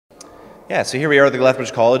Yeah, so here we are at the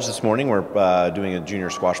Lethbridge College this morning. We're doing a junior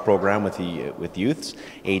squash program with youths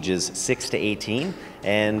ages 6 to 18,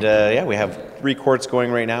 and yeah, we have 3 courts going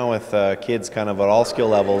right now with kids kind of at all skill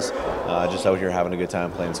levels, just out here having a good time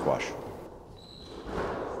playing squash.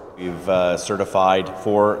 We've certified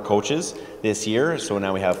 4 coaches this year, so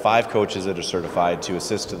now we have 5 coaches that are certified to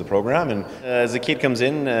assist to the program. And as a kid comes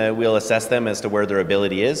in, we'll assess them as to where their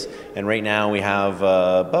ability is. And right now we have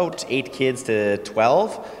about 8 kids to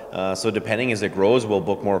 12. So depending as it grows, we'll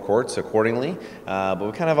book more courts accordingly. But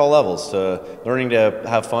we kind of have all levels, learning to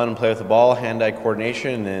have fun and play with the ball, hand-eye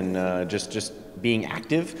coordination, and just being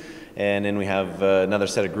active. And then we have another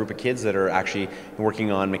set of group of kids that are actually working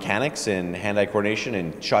on mechanics and hand-eye coordination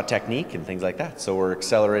and shot technique and things like that. So we're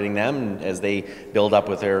accelerating them as they build up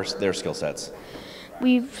with their skill sets.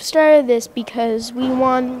 We've started this because we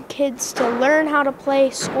want kids to learn how to play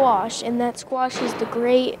squash, and that squash is the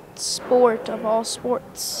great sport of all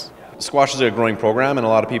sports. Squash is a growing program, and a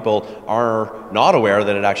lot of people are not aware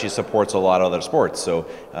that it actually supports a lot of other sports. So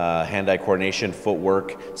hand-eye coordination,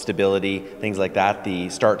 footwork, stability, things like that. The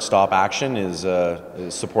start-stop action is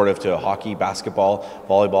supportive to hockey, basketball,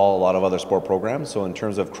 volleyball, a lot of other sport programs. So in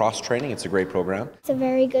terms of cross-training, it's a great program. It's a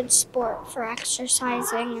very good sport for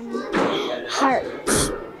exercising and heart.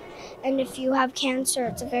 And if you have cancer,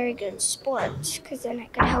 it's a very good sport because then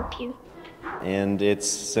it could help you. And it's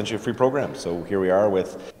essentially a free program. So here we are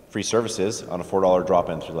with free services on a $4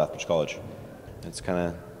 drop-in through Lethbridge College. It's kind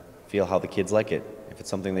of feel how the kids like it. If it's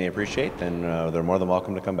something they appreciate, then they're more than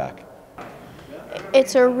welcome to come back.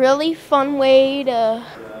 It's a really fun way to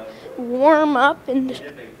warm up and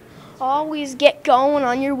always get going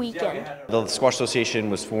on your weekend. The Squash Association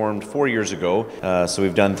was formed 4 years ago, so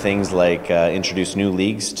we've done things like introduce new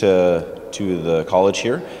leagues to the college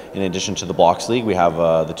here. In addition to the Blocks League, we have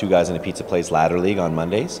the Two Guys in a Pizza Place Ladder League on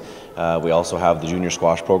Mondays. We also have the Junior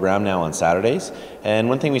Squash program now on Saturdays. And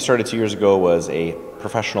one thing we started 2 years ago was a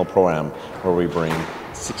professional program where we bring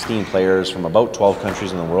 16 players from about 12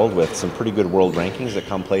 countries in the world with some pretty good world rankings that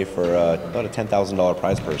come play for about a $10,000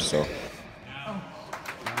 prize purse. So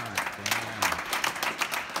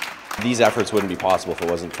these efforts wouldn't be possible if it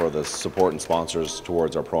wasn't for the support and sponsors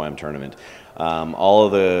towards our Pro-Am tournament. All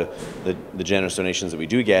of the generous donations that we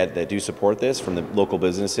do get that do support this from the local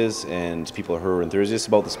businesses and people who are enthusiasts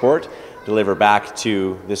about the sport deliver back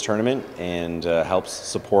to this tournament and helps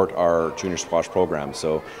support our junior squash program.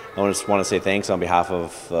 So I just want to say thanks on behalf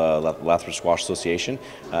of the Lethbridge Squash Association.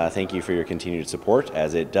 Thank you for your continued support,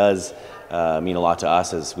 as it does mean a lot to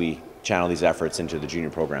us as we channel these efforts into the junior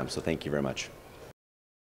program. So thank you very much.